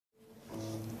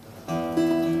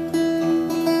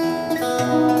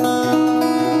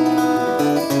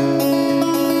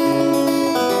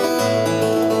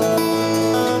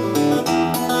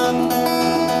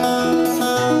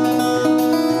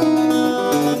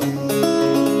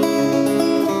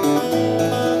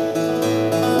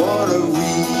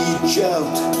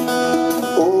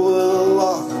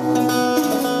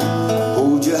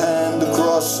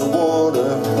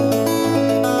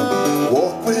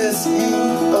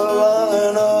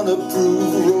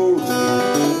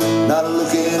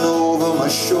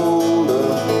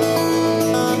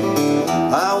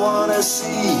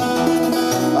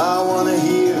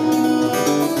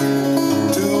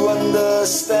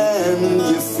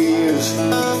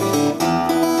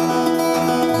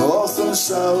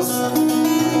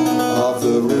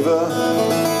the river.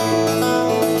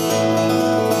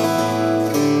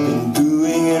 Been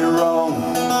doing it wrong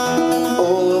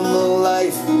all of my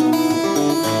life.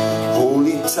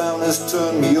 Holy town has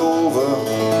turned me over.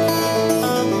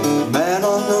 Man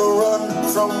on the run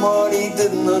from what he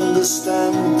didn't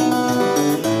understand.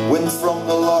 Went from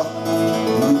the lot,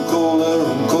 grew colder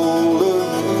and colder.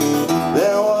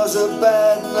 There was a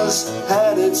badness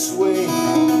had its way.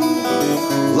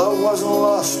 Love wasn't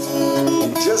lost,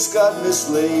 it just got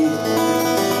mislaid.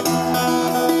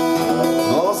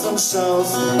 North and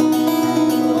south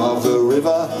of the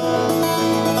river.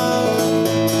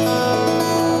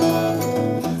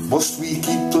 Must we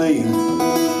keep playing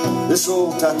this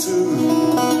old tattoo?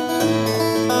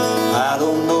 I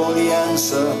don't know the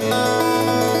answer.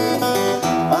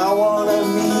 I wanna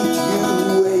meet you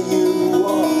where you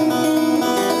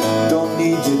are. Don't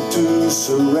need you to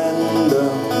surrender.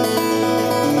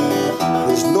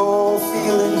 There's no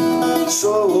feeling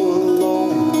so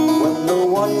alone when the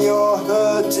one you're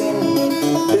hurting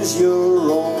is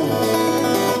your own.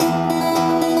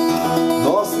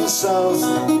 North and south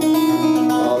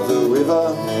of the river.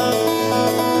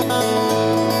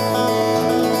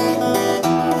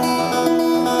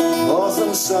 North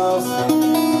and south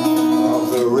of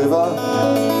the river.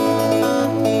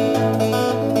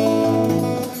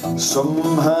 Some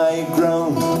high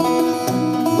ground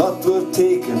not worth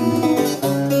taking,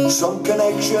 some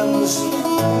connections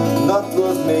not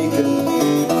worth making.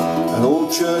 An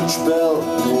old church bell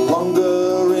no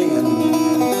longer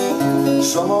ringing,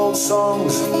 some old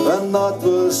songs are not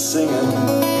worth singing.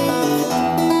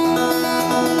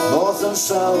 North and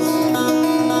south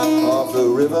of the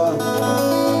river.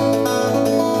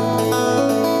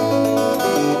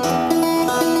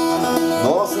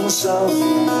 North and south